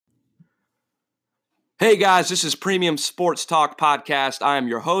Hey guys, this is Premium Sports Talk Podcast. I am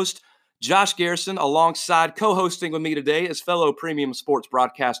your host, Josh Garrison, alongside co-hosting with me today is fellow Premium Sports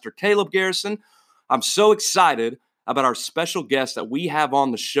broadcaster Caleb Garrison. I'm so excited about our special guest that we have on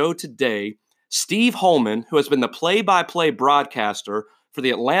the show today, Steve Holman, who has been the play-by-play broadcaster for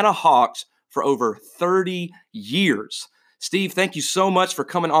the Atlanta Hawks for over 30 years. Steve, thank you so much for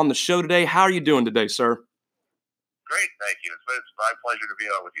coming on the show today. How are you doing today, sir? Great, thank you. It's my pleasure to be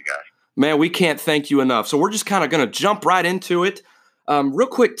on with you guys. Man, we can't thank you enough. So we're just kind of going to jump right into it. Real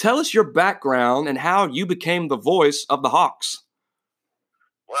quick, tell us your background and how you became the voice of the Hawks.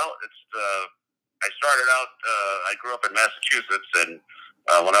 Well, I started out, I grew up in Massachusetts, and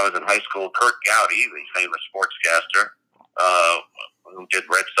when I was in high school, Kurt Gowdy, the famous sportscaster, who did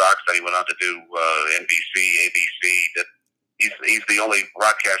Red Sox, then he went on to do NBC, ABC. He's the only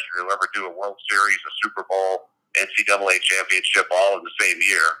broadcaster to ever do a World Series, a Super Bowl, NCAA championship all in the same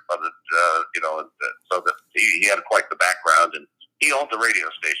year. He had quite the background, and he owned the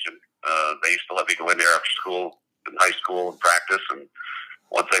radio station. They used to let me go in there after school, in high school, and practice, and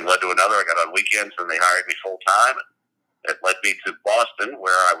one thing led to another. I got on weekends, and they hired me full time. It led me to Boston,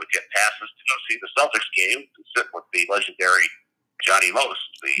 where I would get passes to go see the Celtics game and sit with the legendary Johnny Most,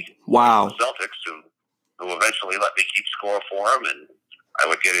 the Celtics, who eventually let me keep score for him, and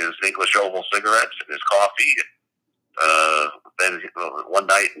I would get his English Oval cigarettes and his coffee. Then one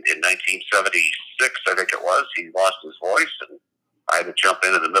night in 1976, I think it was, he lost his voice, and I had to jump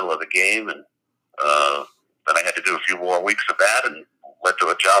in the middle of the game, and then I had to do a few more weeks of that, and led to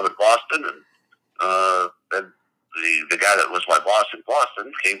a job in Boston, and then the guy that was my boss in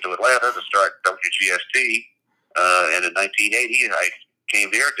Boston came to Atlanta to start WGST, and in 1980, I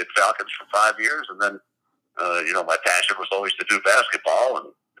came here, did Falcons for 5 years, and then, my passion was always to do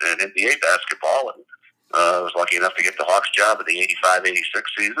basketball and NBA basketball, and I was lucky enough to get the Hawks job in the 85-86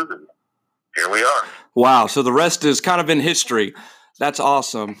 season, and here we are. Wow, so the rest is kind of in history. That's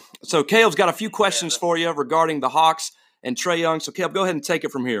awesome. So Caleb's got a few questions for you regarding the Hawks and Trae Young. So Caleb, go ahead and take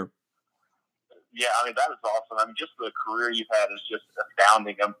it from here. Yeah, that is awesome. just the career you've had is just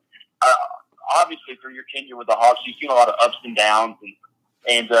astounding. Obviously, through your tenure with the Hawks, you've seen a lot of ups and downs,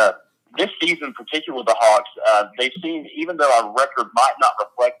 and this season, in particular with the Hawks, they seem, even though our record might not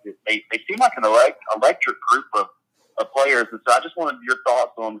reflect it, they seem like an electric group of players. And so I just wanted your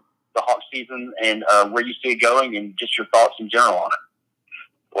thoughts on the Hawks season and where you see it going, and just your thoughts in general on it.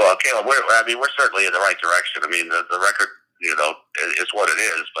 Well, Caleb, we're certainly in the right direction. The record, is what it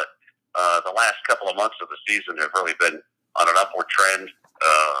is, but the last couple of months of the season have really been on an upward trend.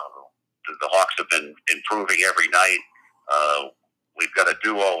 The Hawks have been improving every night. We've got a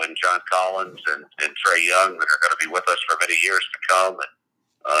duo in John Collins and Trae Young that are going to be with us for many years to come. And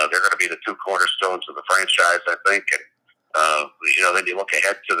they're going to be the two cornerstones of the franchise, I think. And, then you look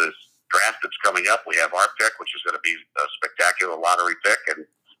ahead to this draft that's coming up. We have our pick, which is going to be a spectacular lottery pick. And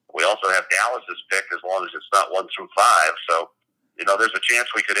we also have Dallas's pick, as long as it's not 1 through 5. So, there's a chance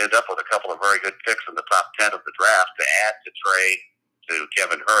we could end up with a couple of very good picks in the top 10 of the draft to add to Trae, to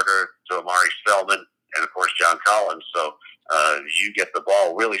Kevin Huerter, to Amari Spellman, and, of course, John Collins. So you get the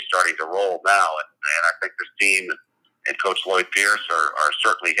ball really starting to roll now. And I think this team and Coach Lloyd Pierce are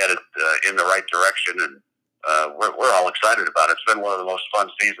certainly headed in the right direction. And we're all excited about it. It's been one of the most fun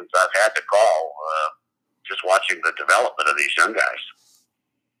seasons I've had to call, just watching the development of these young guys.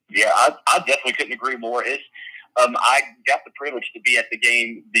 Yeah, I definitely couldn't agree more. I got the privilege to be at the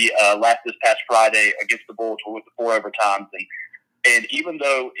game this past Friday against the Bulls with the 4 overtimes, and even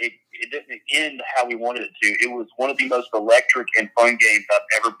though it didn't end how we wanted it to, it was one of the most electric and fun games I've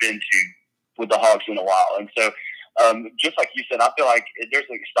ever been to with the Hawks in a while. And so, just like you said, I feel like there's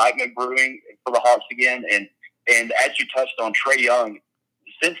an excitement brewing for the Hawks again. And as you touched on, Trae Young,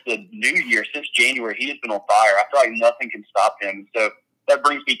 since the new year, since January, he has been on fire. I feel like nothing can stop him. So that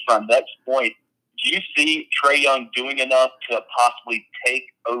brings me to my next point. Do you see Trae Young doing enough to possibly take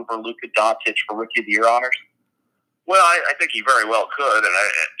over Luka Doncic for Rookie of the Year honors? Well, I think he very well could, and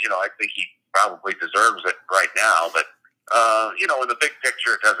I think he probably deserves it right now. But in the big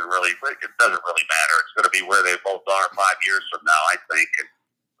picture, it doesn't really matter. It's going to be where they both are 5 years from now, I think. And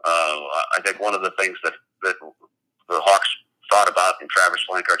I think one of the things that the Hawks thought about, and Travis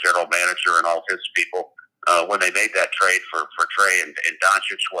Schlenk, our general manager, and all his people, when they made that trade for Trae and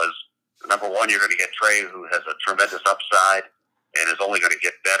Doncic, was number one, you're going to get Trae, who has a tremendous upside and is only going to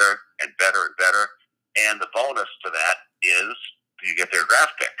get better and better and better. And the bonus to that is you get their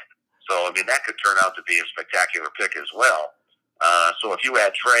draft pick. So, that could turn out to be a spectacular pick as well. So if you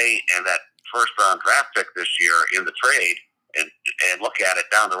add Trae and that first-round draft pick this year in the trade and look at it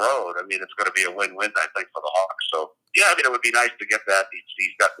down the road, it's going to be a win-win, I think, for the Hawks. So, yeah, it would be nice to get that.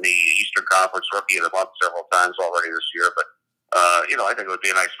 He's got in the Eastern Conference Rookie of the Month several times already this year. But, I think it would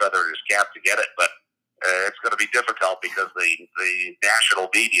be a nice feather in his cap to get it. But it's going to be difficult because the national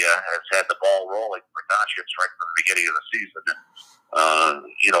media has had the ball rolling for Doncic right from the beginning of the season. And,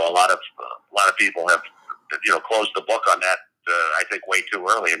 a lot of people have, closed the book on that. I think way too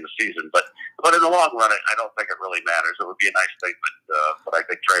early in the season, but in the long run, I don't think it really matters. It would be a nice statement, but I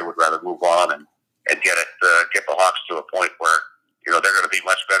think Trey would rather move on and get the Hawks to a point where they're going to be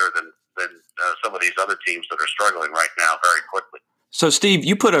much better than some of these other teams that are struggling right now very quickly. So, Steve,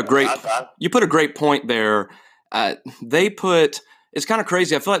 you put a great point there. It's kind of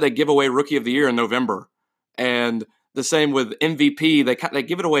crazy. I feel like they give away Rookie of the Year in November, and the same with MVP. They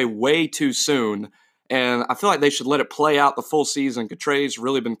give it away way too soon. And I feel like they should let it play out the full season. Trey's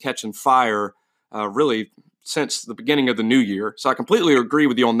really been catching fire really since the beginning of the new year. So I completely agree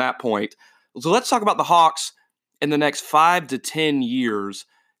with you on that point. So let's talk about the Hawks in the next 5 to 10 years.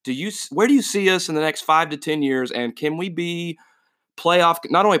 Where do you see us in the next 5 to 10 years? And can we be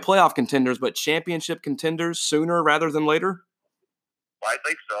not only playoff contenders, but championship contenders sooner rather than later? Well, I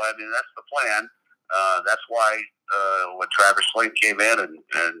think so. I mean, that's the plan. That's why when Travis Schlenk came in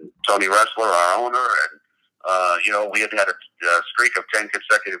and Tony Ressler, our owner, and we had a streak of 10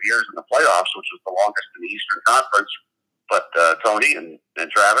 consecutive years in the playoffs, which was the longest in the Eastern Conference. But Tony and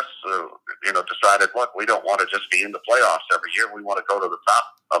Travis, decided, look, we don't want to just be in the playoffs every year. We want to go to the top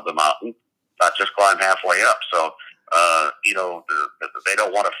of the mountain, not just climb halfway up. So, they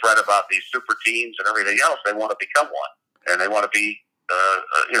don't want to fret about these super teams and everything else. They want to become one, and they want to be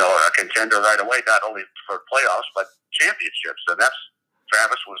a contender right away, not only for playoffs but championships. And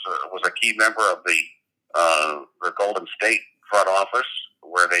Travis was a key member of the Golden State front office,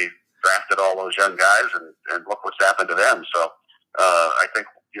 where they drafted all those young guys, and look what's happened to them. So I think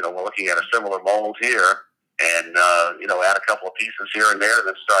we're looking at a similar mold here, and add a couple of pieces here and there, and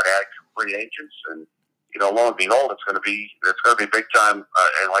then start adding some free agents, and lo and behold, it's going to be big time,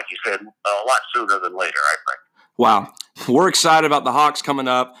 and like you said, a lot sooner than later, I think. Wow. We're excited about the Hawks coming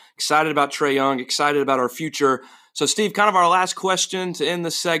up, excited about Trae Young, excited about our future. So, Steve, kind of our last question to end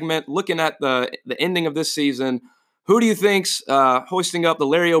this segment, looking at the ending of this season, who do you think's hoisting up the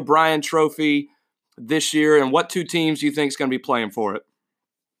Larry O'Brien Trophy this year, and what two teams do you think is going to be playing for it?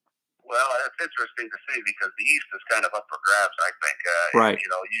 Well, it's interesting to see because the East is kind of up for grabs, I think. Right.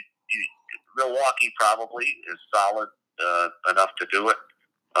 Milwaukee probably is solid enough to do it.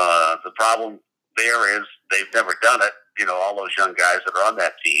 The problem there is they've never done it, all those young guys that are on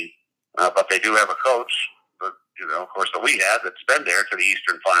that team. But they do have a coach, of course, that we had that's been there to the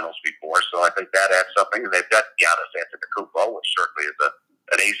Eastern Finals before. So I think that adds something. And they've got Giannis Antetokounmpo, which certainly is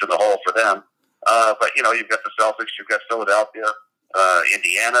an ace in the hole for them. But, you've got the Celtics, you've got Philadelphia.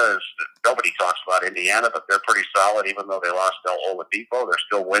 Indiana nobody talks about Indiana, but they're pretty solid, even though they lost El Oladipo. They're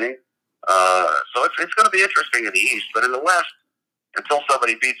still winning. So it's going to be interesting in the East. But in the West, until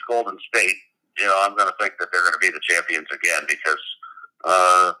somebody beats Golden State, I'm going to think that they're going to be the champions again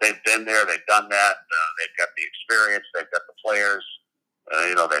because they've been there, they've done that, they've got the experience, they've got the players,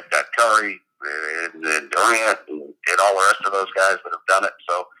 they've got Curry and Durant and all the rest of those guys that have done it.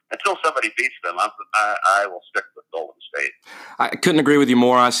 So until somebody beats them, I will stick with Golden State. I couldn't agree with you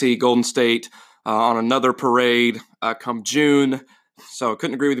more. I see Golden State on another parade come June. So I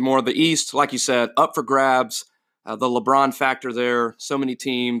couldn't agree with you more. The East, like you said, up for grabs. The LeBron factor there, so many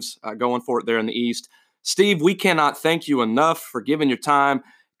teams going for it there in the East. Steve, we cannot thank you enough for giving your time,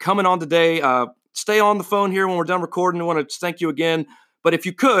 coming on today. Stay on the phone here when we're done recording. I want to thank you again. But if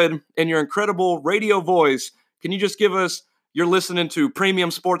you could, in your incredible radio voice, can you just give us, you're listening to Premium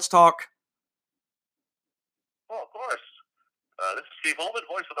Sports Talk? Well, of course. This is Steve Holman,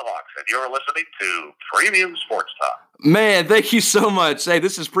 voice of the Hawks, and you're listening to Premium Sports Talk. Man, thank you so much. Hey,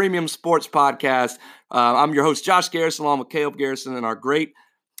 this is Premium Sports Podcast. I'm your host, Josh Garrison, along with Caleb Garrison, and our great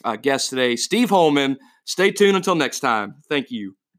guest today, Steve Holman. Stay tuned until next time. Thank you.